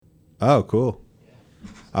Oh, cool.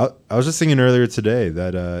 I was just thinking earlier today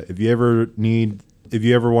that if you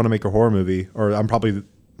ever want to make a horror movie, or I'm probably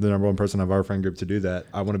the number one person of our friend group to do that,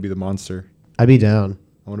 I want to be the monster. I'd be down.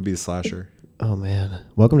 I want to be the slasher. Oh, man.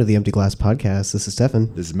 Welcome to the Empty Glass Podcast. This is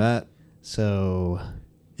Stefan. This is Matt. So...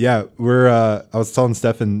 Yeah, I was telling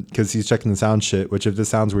Stefan, because he's checking the sound shit, which if this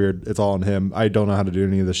sounds weird, it's all on him. I don't know how to do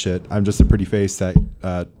any of this shit. I'm just a pretty face that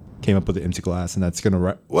came up with the empty glass, and that's what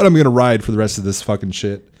I'm going to ride for the rest of this fucking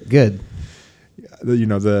shit. Good.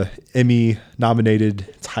 The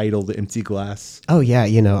Emmy-nominated title, The Empty Glass. Oh, yeah.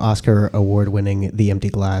 Oscar award-winning The Empty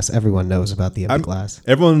Glass. Everyone knows about The Empty Glass.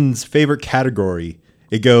 Everyone's favorite category.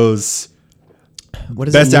 It goes... What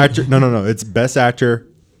is Best Actor... No. It's Best Actor,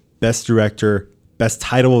 Best Director... Best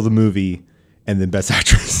title of the movie, and then best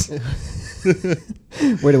actress.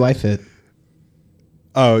 Where do I fit?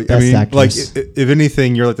 Oh, best actress. Like if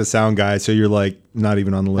anything, you're like the sound guy, so you're like not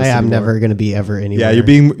even on the list. I'm never gonna be ever anywhere. Yeah,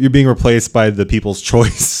 you're being replaced by the People's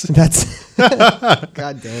Choice. That's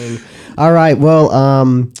God dang. All right,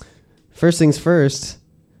 well, first things first.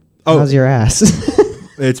 How's your ass?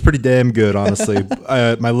 It's pretty damn good, honestly.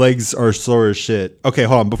 My legs are sore as shit. Okay,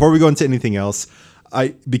 hold on. Before we go into anything else.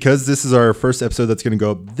 Because this is our first episode that's going to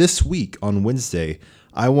go up this week on Wednesday,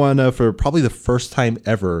 I want to, for probably the first time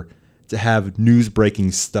ever, to have news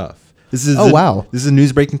breaking stuff. This is This is a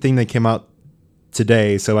news breaking thing that came out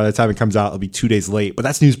today, so by the time it comes out, it'll be 2 days late. But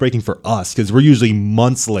that's news breaking for us because we're usually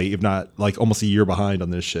months late, if not like almost a year behind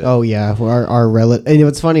on this shit. Oh yeah, our relative. And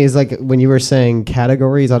what's funny is like when you were saying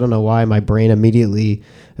categories, I don't know why my brain immediately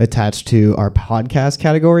attached to our podcast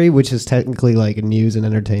category, which is technically like news and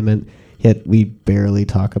entertainment. Yet we barely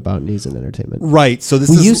talk about news and entertainment. Right. So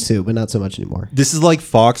we used to, but not so much anymore. This is like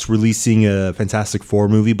Fox releasing a Fantastic Four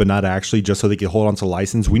movie, but not actually, just so they can hold on to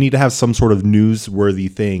license. We need to have some sort of newsworthy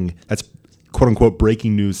thing that's quote unquote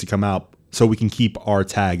breaking news to come out so we can keep our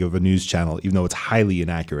tag of a news channel, even though it's highly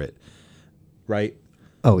inaccurate. Right?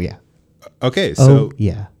 Oh, yeah. Okay. So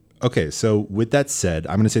yeah. Okay. So with that said,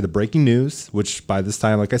 I'm going to say the breaking news, which by this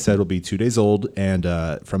time, like I said, will be 2 days old and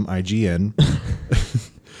from IGN.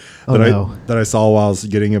 That I saw while I was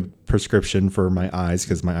getting a prescription for my eyes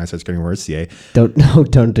because my eyesight's getting worse. Yeah.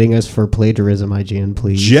 Don't ding us for plagiarism, IGN,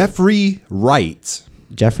 please. Jeffrey Wright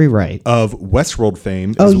of Westworld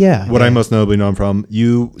fame. I most notably know him from.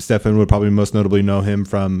 You, Stefan, would probably most notably know him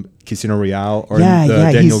from Casino Royale or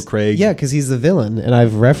Daniel Craig. Yeah, because he's the villain, and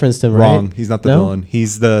I've referenced him. Wrong. Right? He's not the villain.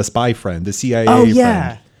 He's the spy friend, the CIA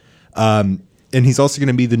friend. And he's also going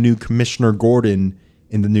to be the new Commissioner Gordon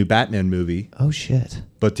in the new Batman movie. Oh, shit.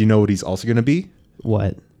 But do you know what he's also going to be?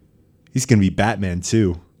 What? He's going to be Batman,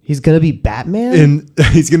 too. He's going to be Batman? And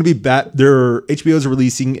he's going to be HBO's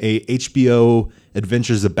releasing a HBO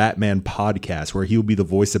Adventures of Batman podcast where he will be the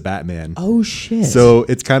voice of Batman. Oh, shit. So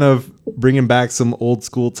it's kind of bringing back some old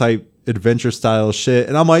school type adventure style shit.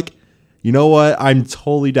 And I'm like, you know what? I'm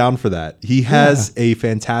totally down for that. He has a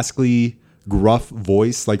fantastically gruff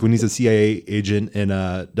voice. Like when he's a CIA agent in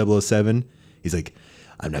 007, he's like,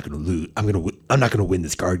 I'm not gonna lose. I'm not gonna win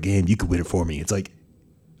this card game. You can win it for me. It's like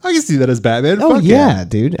I can see that as Batman. Oh, yeah,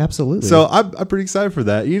 dude, absolutely. So I'm pretty excited for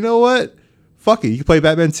that. You know what? Fuck it. You can play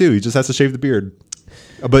Batman too. He just has to shave the beard,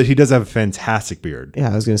 but he does have a fantastic beard.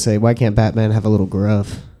 Yeah, I was gonna say, why can't Batman have a little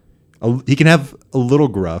gruff? He can have a little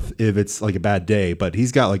gruff if it's like a bad day, but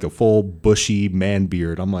he's got like a full bushy man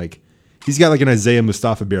beard. I'm like, he's got like an Isaiah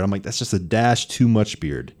Mustafa beard. I'm like, that's just a dash too much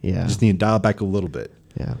beard. Yeah, you just need to dial back a little bit.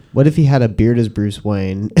 Yeah. What if he had a beard as Bruce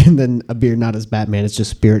Wayne and then a beard not as Batman? It's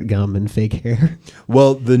just spirit gum and fake hair.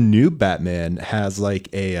 Well, the new Batman has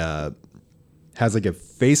like a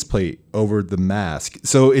faceplate over the mask,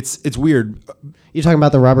 so it's weird. You're talking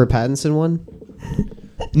about the Robert Pattinson one?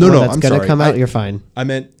 No, that's gonna come out. You're fine.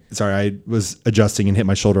 I was adjusting and hit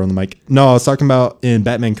my shoulder on the mic. No, I was talking about in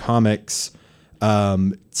Batman comics,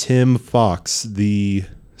 Tim Fox, the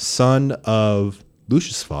son of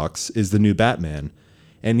Lucius Fox, is the new Batman.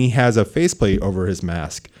 And he has a faceplate over his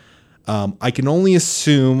mask. I can only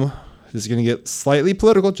assume this is going to get slightly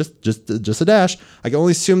political, just a dash. I can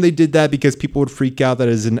only assume they did that because people would freak out that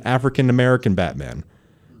it is an African American Batman.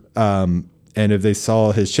 And if they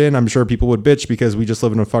saw his chin, I'm sure people would bitch because we just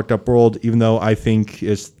live in a fucked up world. Even though I think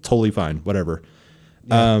it's totally fine, whatever.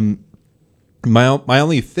 Yeah. My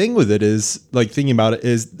only thing with it is like thinking about it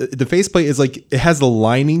is the faceplate is like it has the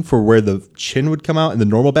lining for where the chin would come out in the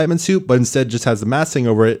normal Batman suit, but instead just has the mask thing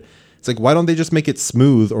over it. It's like, why don't they just make it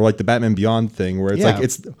smooth or like the Batman Beyond thing where it's like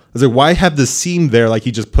it's like, why have the seam there? Like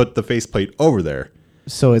he just put the faceplate over there.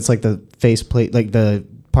 So it's like the faceplate, like the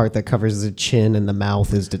part that covers the chin and the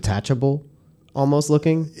mouth is detachable. almost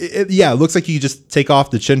looking. Yeah, it looks like you just take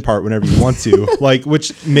off the chin part whenever you want to. Like,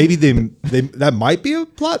 which maybe they that might be a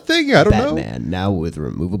plot thing. I don't know. Batman now with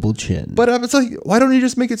removable chin. But it's like, why don't you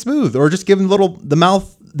just make it smooth, or just give him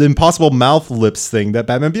the impossible mouth lips thing that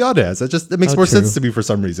Batman Beyond has? It makes more sense to me for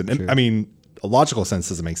some reason. And, I mean, a logical sense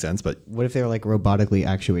doesn't make sense, but what if they were like robotically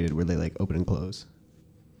actuated, where they like open and close,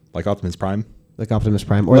 like Optimus Prime? Like Optimus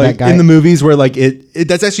Prime, or Like that guy in the movies where like it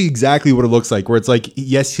that's actually exactly what it looks like, where it's like,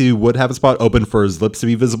 yes, he would have a spot open for his lips to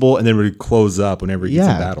be visible, and then would close up whenever he gets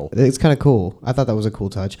in battle. It's kind of cool. I thought that was a cool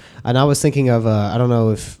touch. And I was thinking of I don't know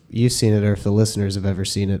if you've seen it or if the listeners have ever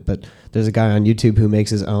seen it, but there's a guy on YouTube who makes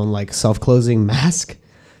his own like self-closing mask.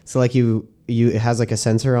 So like it has like a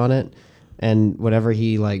sensor on it, and whenever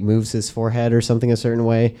he like moves his forehead or something a certain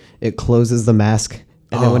way, it closes the mask.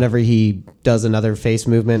 And then whenever he does another face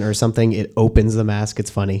movement or something, it opens the mask. It's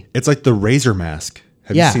funny. It's like the Razor mask.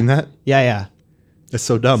 Have you seen that? Yeah. It's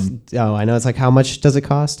so dumb. Oh, I know. It's like, how much does it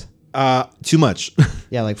cost? Too much.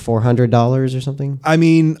 Yeah, like $400 or something. I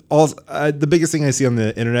mean, the biggest thing I see on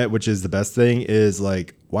the internet, which is the best thing, is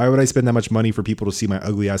like, why would I spend that much money for people to see my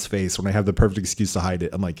ugly ass face when I have the perfect excuse to hide it?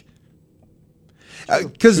 I'm like,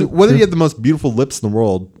 because whether you have the most beautiful lips in the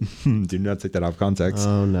world, do not take that out of context.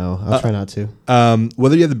 Oh no, I'll try not to.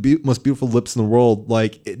 Whether you have the most beautiful lips in the world,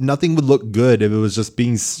 like nothing would look good if it was just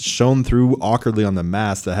being shown through awkwardly on the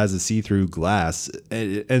mask that has a see-through glass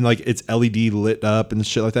and like it's LED lit up and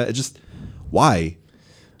shit like that. It just, why?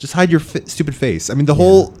 Just hide your stupid face. I mean, the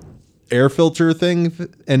whole air filter thing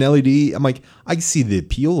and LED. I'm like, I can see the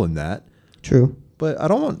appeal in that. True. But I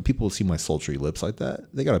don't want people to see my sultry lips like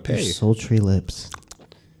that. They gotta pay. Your sultry lips.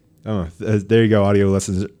 Oh, there you go, audio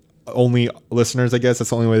listeners. Only listeners, I guess.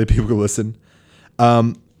 That's the only way that people can listen.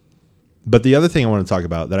 But the other thing I want to talk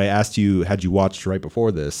about that I asked you, had you watched right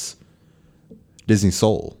before this, Disney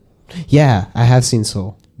Soul. Yeah, I have seen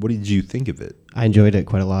Soul. What did you think of it? I enjoyed it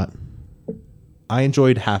quite a lot. I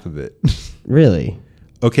enjoyed half of it. Really?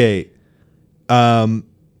 Okay.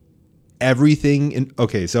 Everything in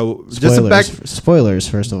okay, so spoilers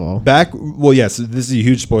first of all. Well, yes, this is a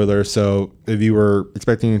huge spoiler. So if you were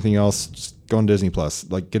expecting anything else, just go on Disney Plus.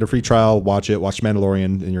 Like, get a free trial, watch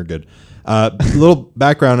Mandalorian, and you're good. Little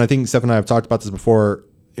background. I think Steph and I have talked about this before.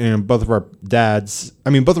 And both of our parents,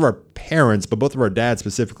 but both of our dads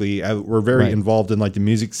specifically, were very involved in like the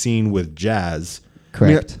music scene with jazz.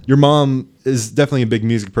 Correct. I mean, your mom is definitely a big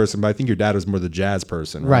music person, but I think your dad was more the jazz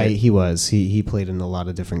person, right? Right, he was. He played in a lot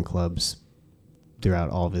of different clubs throughout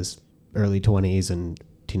all of his early 20s and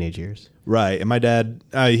teenage years. Right. And my dad,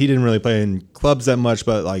 he didn't really play in clubs that much,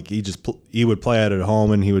 but like he would play it at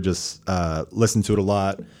home and he would just listen to it a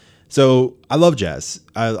lot. So I love jazz.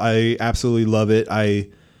 I absolutely love it.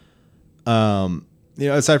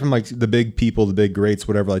 Aside from like the big people, the big greats,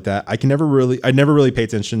 whatever like that, I never really pay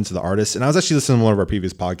attention to the artists. And I was actually listening to one of our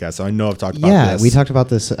previous podcasts, so I know I've talked about this. Yeah, we talked about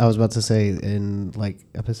this. I was about to say in like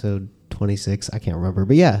episode 26. I can't remember,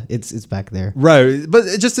 but yeah, it's back there. Right. But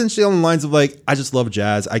it's just essentially on the lines of like, I just love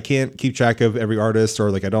jazz. I can't keep track of every artist, or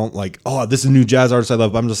like I don't like, oh, this is a new jazz artist I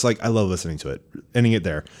love. I'm just like, I love listening to it, ending it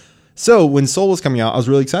there. So when Soul was coming out, I was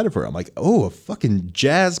really excited for it. I'm like, oh, a fucking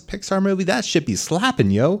jazz Pixar movie? That shit be slapping,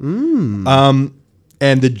 yo.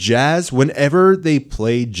 And the jazz, whenever they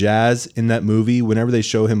play jazz in that movie, whenever they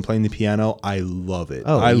show him playing the piano, I love it.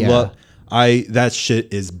 That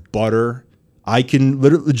shit is butter. I can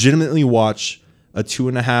legitimately watch a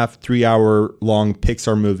 2.5-3 hour long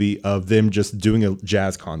Pixar movie of them just doing a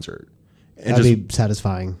jazz concert. And That'd be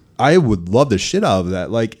satisfying. I would love the shit out of that.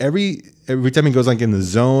 Like every time he goes like in the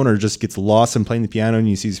zone or just gets lost in playing the piano and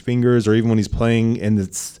you see his fingers, or even when he's playing and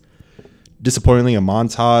it's disappointingly a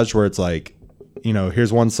montage where it's like, you know,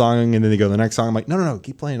 here's one song and then they go to the next song. I'm like, no,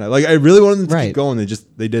 keep playing. Like, I really wanted them to keep going.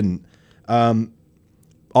 They didn't.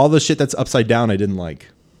 All the shit that's upside down, I didn't like.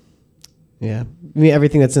 Yeah. I mean,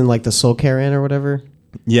 everything that's in like the Soul Caravan or whatever.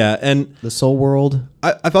 Yeah. And the Soul World.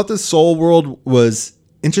 I thought the Soul World was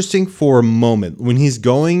interesting for a moment when he's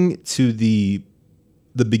going to the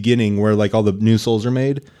beginning where like all the new souls are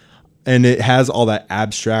made. And it has all that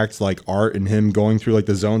abstract like art and him going through like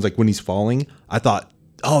the zones, like when he's falling. I thought,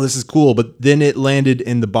 oh, this is cool. But then it landed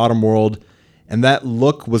in the bottom world, and that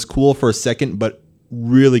look was cool for a second, but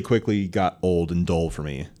really quickly got old and dull for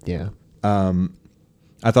me. Yeah.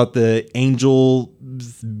 I thought the angel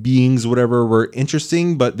beings, whatever, were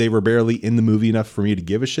interesting, but they were barely in the movie enough for me to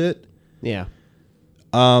give a shit. Yeah.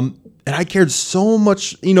 And I cared so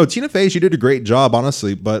much. You know, Tina Fey, she did a great job,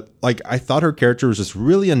 honestly, but like I thought her character was just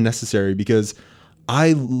really unnecessary because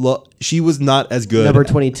she was not as good. Number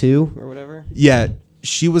 22 or whatever. Yeah.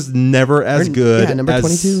 She was never as good. Yeah, number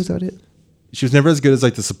 22, is that it? she was never as good as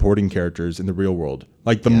like the supporting characters in the real world,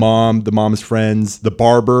 like the mom's friends, the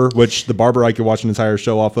barber, which the barber I could watch an entire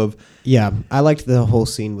show off of. Yeah, I liked the whole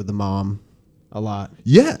scene with the mom a lot.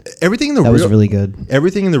 Yeah, everything in the That was really good.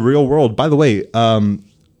 Everything in the real world. By the way,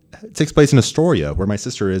 it takes place in Astoria, where my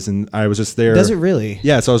sister is, and I was just there. Does it really?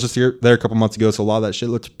 Yeah, so I was just there a couple months ago, so a lot of that shit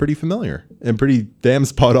looked pretty familiar and pretty damn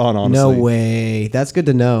spot on, honestly. No way. That's good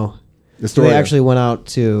to know. So Astoria. they actually went out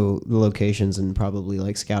to the locations and probably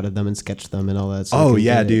like scouted them and sketched them and all that. So Oh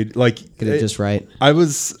yeah, dude! Like Get it just right. I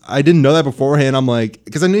didn't know that beforehand. I'm like,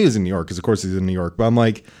 because I knew he was in New York, because of course he's in New York. But I'm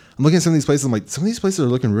like, I'm looking at some of these places. I'm like, some of these places are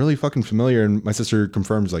looking really fucking familiar. And my sister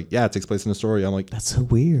confirms, like, yeah, it takes place in Astoria. I'm like, That's so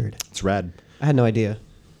weird. it's rad. I had no idea.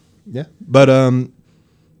 Yeah, but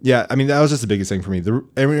yeah. I mean, that was just the biggest thing for me.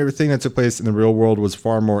 Everything that took place in the real world was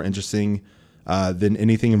far more interesting than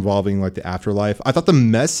anything involving like the afterlife. I thought the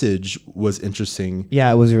message was interesting.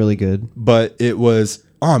 Yeah, it was really good. But it was,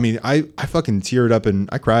 I mean, I fucking teared up and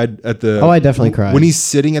I cried at the. Oh, I definitely cried. When he's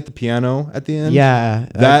sitting at the piano at the end. Yeah,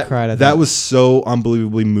 I cried at that was so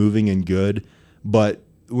unbelievably moving and good. But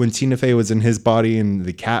when Tina Fey was in his body and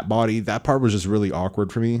the cat body, that part was just really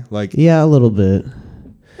awkward for me. Like, Yeah, a little bit.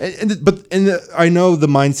 I know the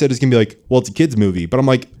mindset is gonna be like, well, it's a kids movie, but I'm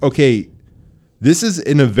like, okay, this is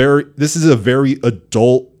a very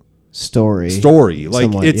adult Story. Like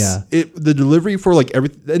Somewhat, yeah. The delivery for like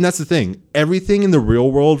everything, and that's the thing. Everything in the real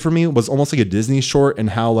world for me was almost like a Disney short, and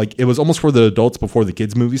how like it was almost for the adults before the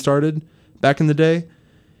kids movie started back in the day.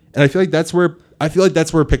 And I feel like that's where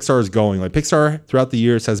Pixar is going. Like Pixar throughout the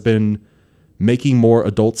years has been making more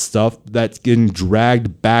adult stuff that's getting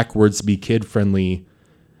dragged backwards to be kid friendly.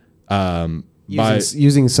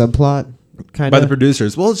 Using subplot, kind by the of.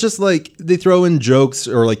 producers. Well, it's just like they throw in jokes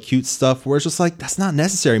or like cute stuff where it's just like, that's not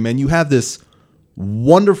necessary, man. You have this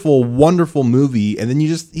wonderful, wonderful movie, and then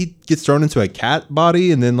he gets thrown into a cat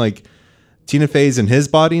body, and then like Tina Fey's in his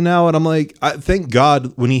body now, and I'm like, thank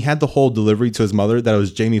God when he had the whole delivery to his mother that it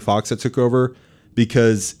was Jamie Foxx that took over,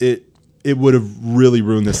 because it would have really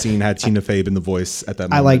ruined the scene had Tina Fey been the voice at that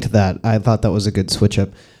moment. I liked that. I thought that was a good switch up.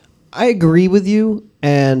 I agree with you,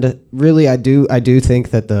 and really, I do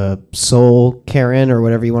think that the Soul Karen, or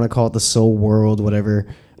whatever you want to call it, the Soul World, whatever,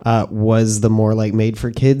 was the more like made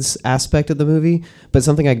for kids aspect of the movie. But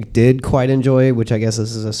something I did quite enjoy, which I guess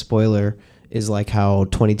this is a spoiler, is like how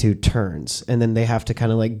 22 turns, and then they have to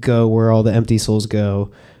kind of like go where all the empty souls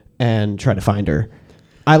go and try to find her.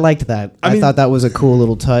 I liked that. I thought that was a cool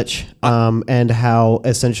little touch, and how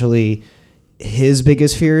essentially his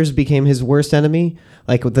biggest fears became his worst enemy.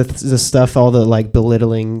 Like with the stuff, all the like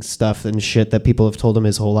belittling stuff and shit that people have told him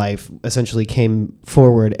his whole life essentially came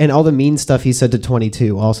forward. And all the mean stuff he said to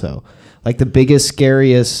 22 also. Like the biggest,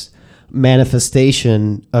 scariest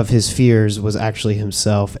manifestation of his fears was actually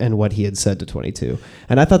himself and what he had said to 22.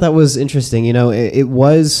 And I thought that was interesting. You know, it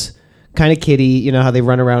was kind of kiddie, you know, how they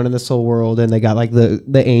run around in the soul world and they got like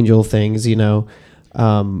the angel things, you know.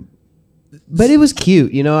 But it was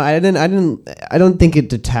cute, you know. I don't think it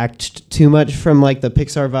detached too much from like the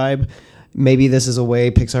Pixar vibe. Maybe this is a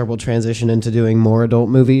way Pixar will transition into doing more adult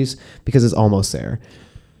movies because it's almost there.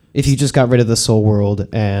 If you just got rid of the Soul World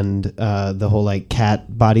and the whole like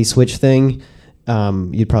cat body switch thing,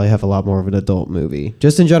 you'd probably have a lot more of an adult movie,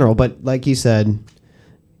 just in general. But like you said,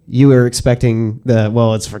 you were expecting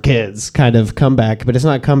it's for kids kind of comeback, but it's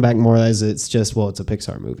not comeback more as it's just, it's a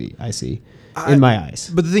Pixar movie. I see. In my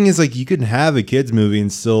eyes. But the thing is, like, you can have a kids movie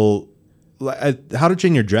and still, like, How to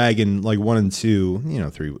Train Your Dragon, like 1 and 2, you know,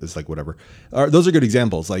 3 is like whatever. Those are good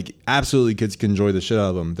examples. Like, absolutely, kids can enjoy the shit out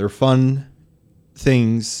of them. They're fun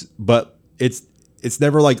things, but it's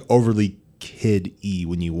never like overly kid-y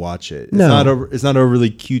when you watch it. It's not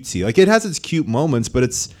overly cutesy. Like, it has its cute moments, but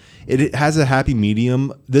it has a happy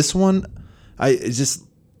medium. This one, I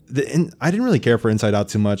didn't really care for Inside Out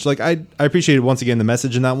too much. Like, I appreciated once again the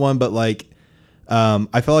message in that one, but like.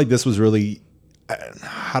 I felt like this was really,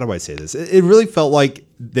 how do I say this? It really felt like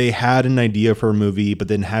they had an idea for a movie, but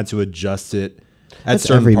then had to adjust it at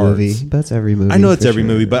certain parts. That's every movie. I know it's every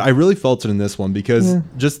movie, but I really felt it in this one because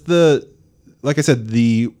just like I said,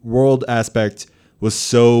 the world aspect was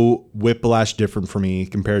so whiplash different for me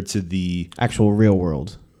compared to the actual real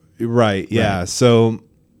world. Right. Yeah. So,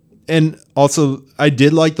 and also I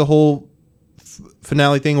did like the whole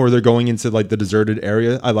finale thing where they're going into like the deserted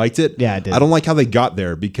area. I liked it. Yeah, I did. I don't like how they got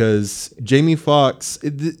there because Jamie Foxx,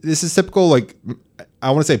 this is typical, like,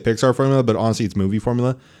 I want to say Pixar formula, but honestly it's movie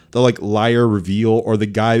formula. The like liar reveal, or the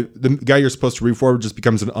guy you're supposed to root for just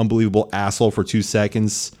becomes an unbelievable asshole for 2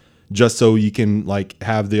 seconds just so you can like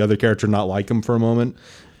have the other character not like him for a moment.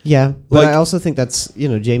 Yeah, but like, I also think that's, you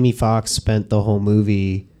know, Jamie Foxx spent the whole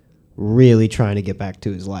movie really trying to get back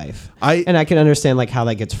to his life. And I can understand like how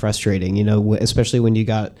that gets frustrating, you know, especially when you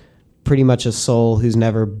got pretty much a soul who's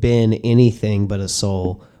never been anything but a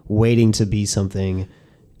soul waiting to be something,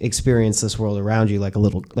 experience this world around you like a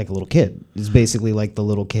little kid. It's basically like the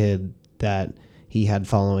little kid that he had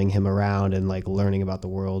following him around and like learning about the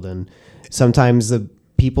world. And sometimes the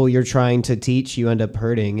people you're trying to teach, you end up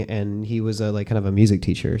hurting. And he was a like kind of a music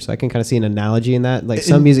teacher. So I can kind of see an analogy in that. Like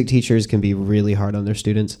some music teachers can be really hard on their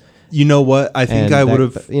students. You know what? I think I would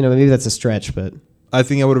have, you know, maybe that's a stretch, but I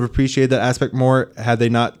think I would have appreciated that aspect more had they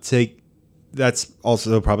not that's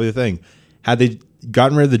also probably the thing. Had they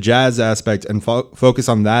gotten rid of the jazz aspect and focus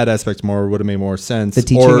on that aspect more, would have made more sense. The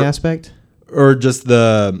teaching aspect? Or just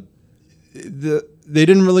they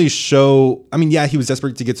didn't really show, I mean, yeah, he was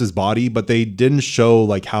desperate to get to his body, but they didn't show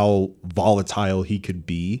like how volatile he could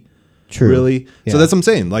be. True. Really. Yeah. So that's what I'm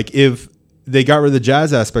saying. Like if they got rid of the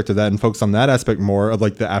jazz aspect of that and focused on that aspect more of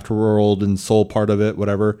like the afterworld and soul part of it,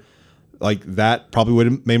 whatever, like that probably would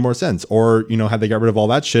have made more sense. Or, you know, had they got rid of all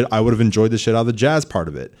that shit, I would have enjoyed the shit out of the jazz part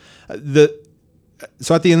of it.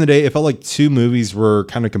 So at the end of the day, it felt like two movies were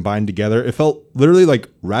kind of combined together. It felt literally like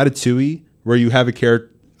Ratatouille, where you have a character.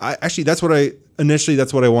 That's what I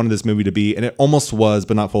wanted this movie to be. And it almost was,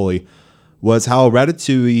 but not fully, was how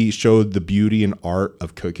Ratatouille showed the beauty and art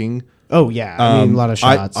of cooking. Oh yeah. I mean, a lot of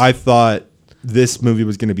shots. I thought this movie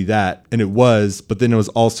was going to be that, and it was, but then it was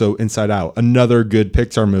also Inside Out, another good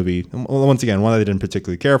Pixar movie. Once again, one that I didn't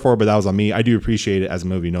particularly care for, but that was on me. I do appreciate it as a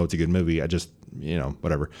movie. No, it's a good movie. I just, you know,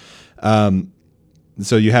 whatever.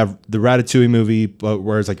 So you have the Ratatouille movie,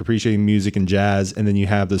 where it's like appreciating music and jazz, and then you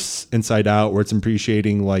have this Inside Out, where it's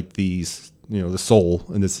appreciating like these, you know, the soul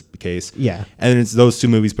in this case. Yeah. And then it's those two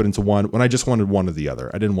movies put into one. When I just wanted one or the other,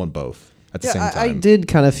 I didn't want both at the same time. I did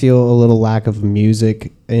kind of feel a little lack of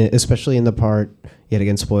music, especially in the part, yet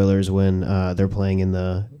again, spoilers, when they're playing in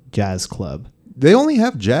the jazz club. They only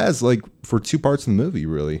have jazz like for two parts of the movie,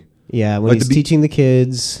 really. Yeah, when like he's teaching the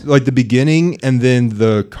kids. Like the beginning and then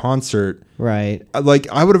the concert. Right. Like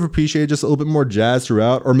I would have appreciated just a little bit more jazz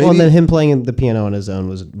throughout, or maybe. Well, and then him playing the piano on his own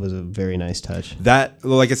was a very nice touch. That,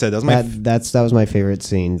 like I said, that was my favorite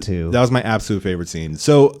scene too. That was my absolute favorite scene.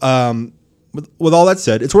 So, with all that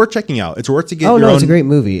said, it's worth checking out. It's worth to get. It's a great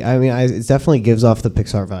movie. I mean, it definitely gives off the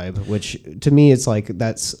Pixar vibe, which to me, it's like and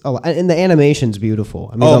the animation's beautiful.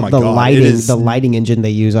 I mean, the lighting engine they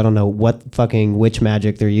use. I don't know what fucking witch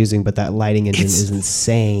magic they're using, but that lighting engine is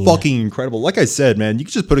insane. Fucking incredible. Like I said, man, you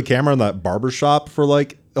could just put a camera in that barber shop for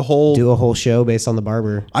like do a whole show based on the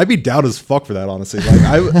barber. I'd be down as fuck for that, honestly. Like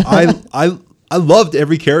I loved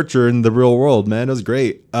every character in the real world, man. It was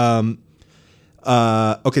great.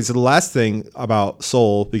 Okay, so the last thing about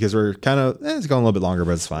Soul, because we're kind of it's going a little bit longer,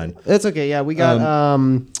 but it's fine. It's okay. Yeah, we got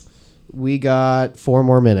 4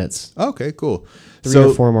 more minutes. Okay, cool. 3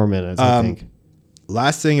 or 4 more minutes, I think.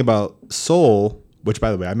 Last thing about Soul, which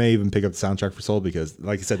by the way, I may even pick up the soundtrack for Soul because,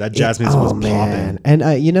 like I said, that jazz music was popping.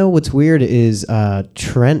 And you know what's weird is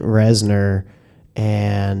Trent Reznor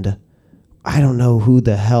and I don't know who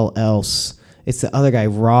the hell else. It's the other guy,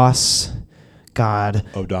 Ross. God.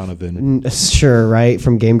 O'Donovan. Sure, right?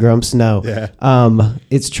 From Game Grumps? No. Yeah.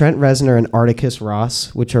 It's Trent Reznor and Articus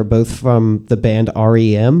Ross, which are both from the band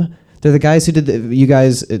REM. They're the guys who did you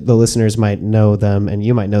guys, the listeners might know them, and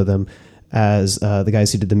you might know them as the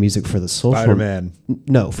guys who did the music for the Social... Spider-Man.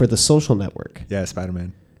 No, for the Social Network. Yeah,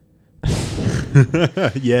 Spider-Man.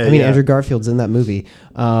 Yeah, I mean, Andrew Garfield's in that movie.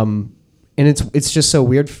 And it's just so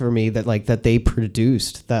weird for me that they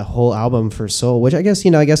produced that whole album for Soul, which I guess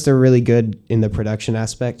they're really good in the production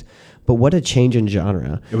aspect, but what a change in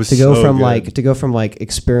genre. It was to go from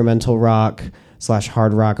experimental rock /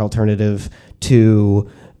 hard rock alternative to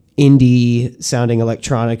indie sounding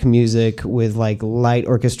electronic music with like light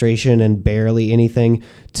orchestration and barely anything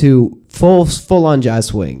to full on jazz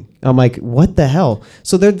swing. I'm like, what the hell?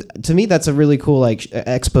 So to me, that's a really cool like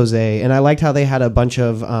expose, and I liked how they had a bunch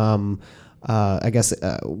of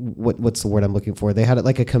what's the word I'm looking for? They had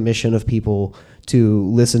like a commission of people to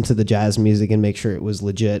listen to the jazz music and make sure it was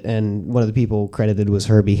legit. And one of the people credited was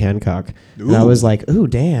Herbie Hancock. Ooh. And I was like, ooh,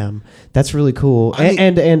 damn, that's really cool.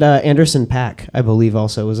 And Anderson .Paak, I believe,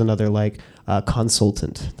 also was another like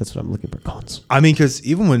consultant. That's what I'm looking for. I mean, because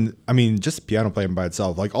just piano playing by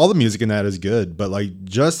itself, like all the music in that is good, but like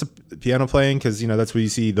just piano playing, because that's what you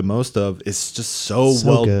see the most of. It's just so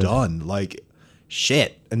well good. Done. Like.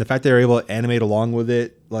 Shit. And the fact they were able to animate along with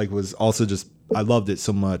it, like, was also just, I loved it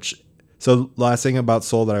so much. So last thing about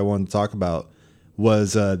Soul that I wanted to talk about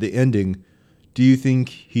was the ending. Do you think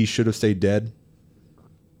he should have stayed dead?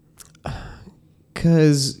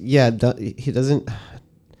 Because, he doesn't.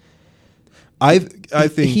 I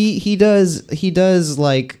think he does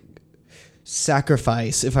like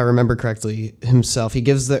sacrifice, if I remember correctly, himself. He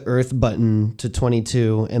gives the Earth button to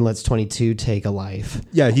 22 and lets 22 take a life.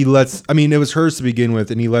 Yeah, he lets. I mean, it was hers to begin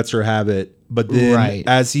with, and he lets her have it. But then,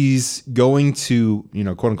 as he's going to,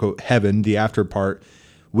 quote unquote, heaven, the after part,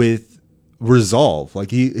 with resolve,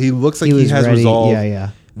 like he looks like he has ready. Resolve. Yeah.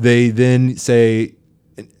 They then say,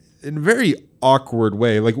 in a very awkward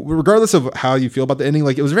way, like regardless of how you feel about the ending,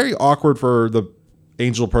 like it was very awkward for the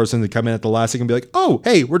angel person to come in at the last second and be like, "Oh,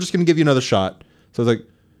 hey, we're just gonna give you another shot." So it's like,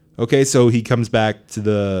 okay, so he comes back to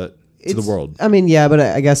the world. I mean, yeah, but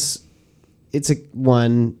I guess it's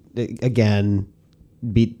again,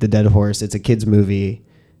 beat the dead horse. It's a kids movie,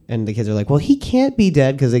 and the kids are like, "Well, he can't be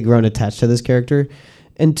dead," because they've grown attached to this character.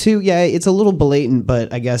 And two, yeah, it's a little blatant,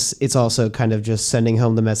 but I guess it's also kind of just sending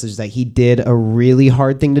home the message that he did a really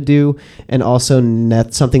hard thing to do, and also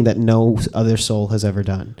something that no other soul has ever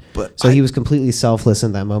done. So he was completely selfless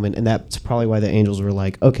in that moment, and that's probably why the angels were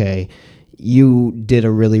like, okay, you did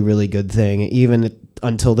a really, really good thing, even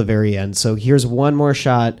until the very end. So here's one more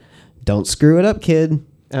shot. Don't screw it up, kid.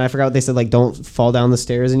 And I forgot what they said, like, don't fall down the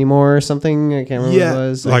stairs anymore or something. I can't remember what it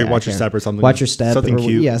was. Like watch your step or something. Watch your step. Something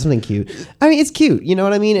cute. Yeah, something cute. I mean, it's cute. You know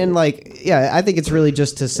what I mean? And, like, yeah, I think it's really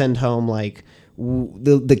just to send home, like,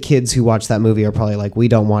 the kids who watch that movie are probably like, we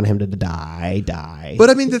don't want him to die. But,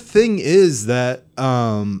 I mean, the thing is that,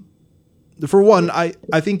 for one, I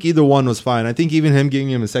think either one was fine. I think even him giving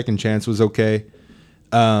him a second chance was okay.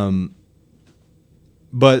 But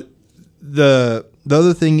the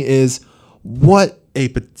other thing is, what a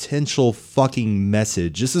potential fucking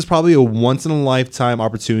message. This is probably a once in a lifetime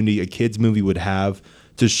opportunity a kid's movie would have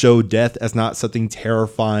to show death as not something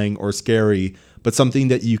terrifying or scary, but something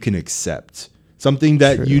that you can accept. Something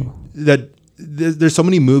that there's so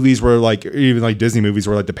many movies where, like, even like Disney movies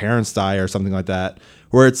where like the parents die or something like that,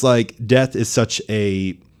 where it's like death is such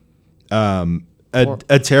a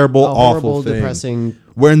terrible, awful thing. Depressing.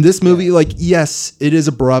 Where in this movie, like, yes, it is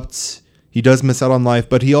abrupt. He does miss out on life,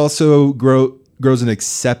 but he also grows an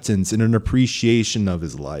acceptance and an appreciation of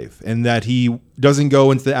his life, and that he doesn't go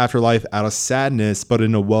into the afterlife out of sadness, but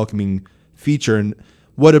in a welcoming feature. And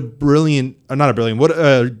what a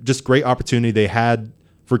just great opportunity they had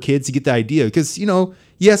for kids to get the idea. Because,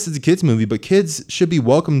 yes, it's a kids movie, but kids should be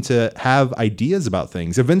welcome to have ideas about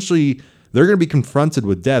things. Eventually, they're going to be confronted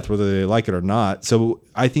with death, whether they like it or not. So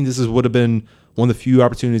I think this would have been one of the few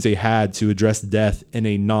opportunities they had to address death in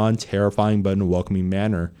a non-terrifying but in a welcoming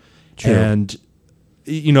manner. True. And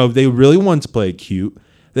they really wanted to play it cute.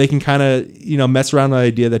 They can kind of, mess around with the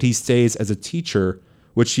idea that he stays as a teacher,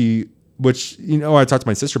 which I talked to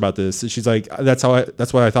my sister about this. She's like, that's what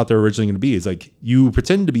I thought they were originally going to be. It's like, you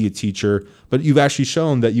pretend to be a teacher, but you've actually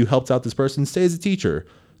shown that you helped out this person stay as a teacher.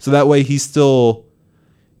 So that way he's still,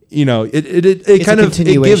 it's kind of a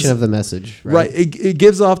continuation of the message, right? It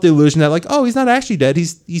gives off the illusion that, like, oh, he's not actually dead.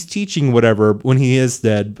 He's teaching whatever when he is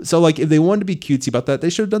dead. So, like, if they wanted to be cutesy about that, they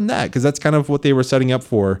should have done that, because that's kind of what they were setting up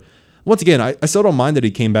for. Once again, I still don't mind that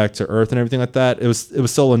he came back to Earth and everything like that. It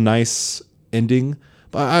was still a nice ending,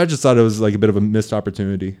 but I just thought it was like a bit of a missed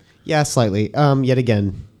opportunity. Yeah, slightly. Yet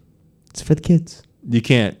again, it's for the kids. You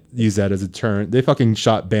can't use that as a turn. They fucking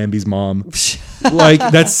shot Bambi's mom. Like,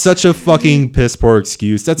 that's such a fucking piss poor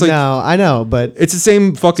excuse. That's like, no, I know, but it's the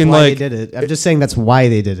same fucking, why like, they did it. I'm just saying that's why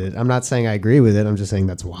they did it. I'm not saying I agree with it. I'm just saying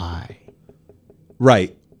that's why.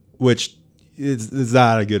 Right. Which is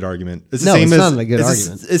not a good argument. It's not a good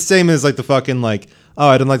argument. It's the same as, like, the fucking, like, oh,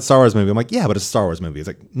 I didn't like the Star Wars movie. I'm like, yeah, but it's a Star Wars movie. It's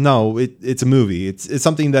like, no, it's a movie. It's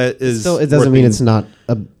something that is still, it doesn't mean it's not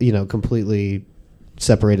completely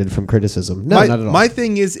separated from criticism. No, not at all. My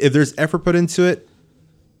thing is, if there's effort put into it,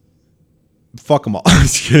 fuck them all.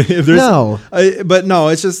 But no,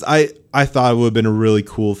 it's just I thought it would have been a really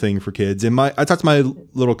cool thing for kids. And I talked to my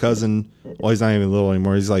little cousin. Well, he's not even little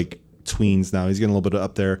anymore. He's like tweens now. He's getting a little bit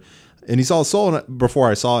up there. And he saw Soul before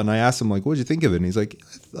I saw it, and I asked him, like, what did you think of it? And he's like,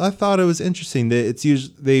 I thought it was interesting.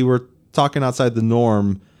 They were talking outside the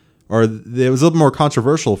norm, or it was a little more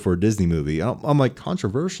controversial for a Disney movie. I'm like,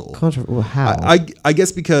 controversial? Well, how? I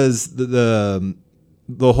guess because the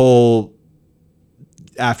whole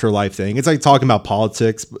afterlife thing. It's like talking about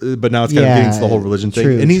politics, but now it's kind of getting to the whole religion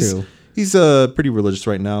thing. And he's pretty religious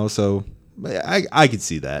right now, so I could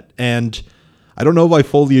see that. And I don't know if I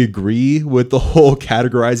fully agree with the whole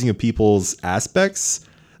categorizing of people's aspects.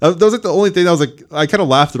 That was like the only thing that was like, I kind of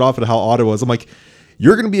laughed it off at how odd it was. I'm like,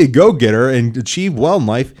 you're going to be a go-getter and achieve well in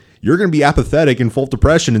life. You're going to be apathetic and full of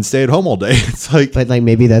depression and stay at home all day. It's like, but like,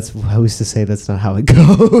 maybe who's to say that's not how it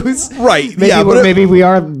goes? Right. Maybe maybe we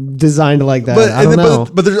are designed like that. I don't know.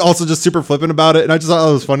 But they're also just super flippant about it. And I just thought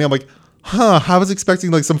it was funny. I'm like, I was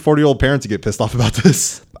expecting like some 40-year-old parent to get pissed off about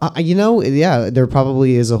this. Yeah, there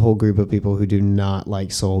probably is a whole group of people who do not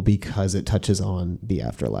like Soul because it touches on the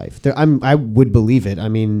afterlife. I would believe it. I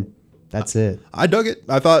mean, that's it. I dug it.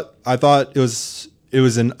 I thought it was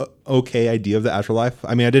an okay idea of the afterlife.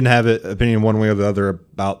 I mean, I didn't have an opinion one way or the other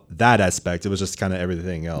about that aspect. It was just kind of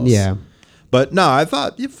everything else. Yeah. But no, I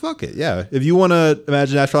thought, fuck it. Yeah. If you want to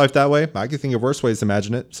imagine afterlife that way, I could think of worse ways to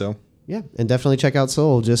imagine it. So yeah, and definitely check out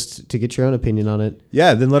Soul just to get your own opinion on it.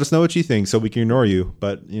 yeah, then let us know what you think so we can ignore you.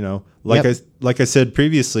 But like I said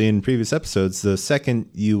previously in previous episodes, the second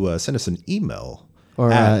you send us an email or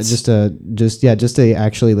just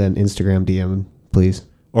actually then Instagram DM, please,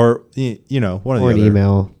 or one of the or an other.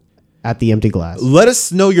 email at the empty glass. Let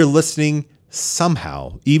us know you're listening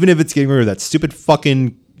somehow, even if it's getting rid of that stupid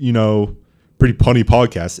fucking pretty punny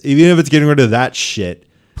podcast. Even if it's getting rid of that shit.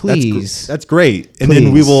 Please. That's great. And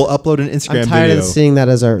then we will upload an Instagram I'm tired video. of seeing that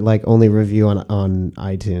as our only review on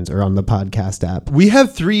iTunes or on the podcast app. We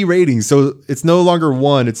have 3 ratings, so it's no longer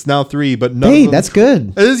 1. It's now 3, but none of them, That's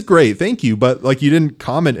good. It is great. Thank you. But you didn't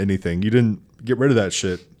comment anything. You didn't get rid of that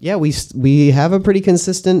shit. Yeah, we have a pretty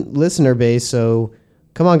consistent listener base, so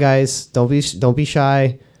come on guys, don't be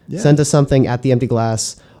shy. Yeah. Send us something at the empty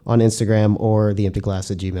glass on Instagram or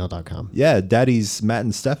theemptyglass@gmail.com. Yeah, Daddy's Matt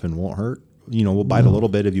and Stefan won't hurt. We'll bite a little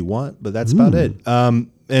bit if you want, but that's about it.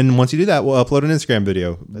 And once you do that, we'll upload an Instagram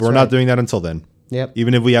video. We're not doing that until then. Yep.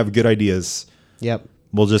 Even if we have good ideas, Yep.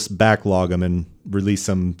 we'll just backlog them and release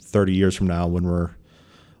them 30 years from now when we're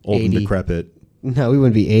old 80. and decrepit. No, we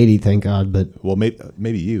wouldn't be 80, thank God, but Well,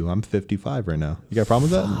 maybe you. I'm 55 right now. You got a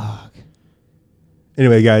problem with that?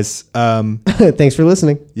 Anyway, guys. thanks for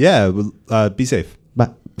listening. Yeah. Be safe. Bye.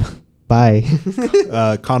 Bye.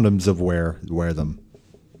 Condoms of wear them.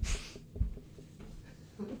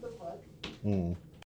 What the fuck?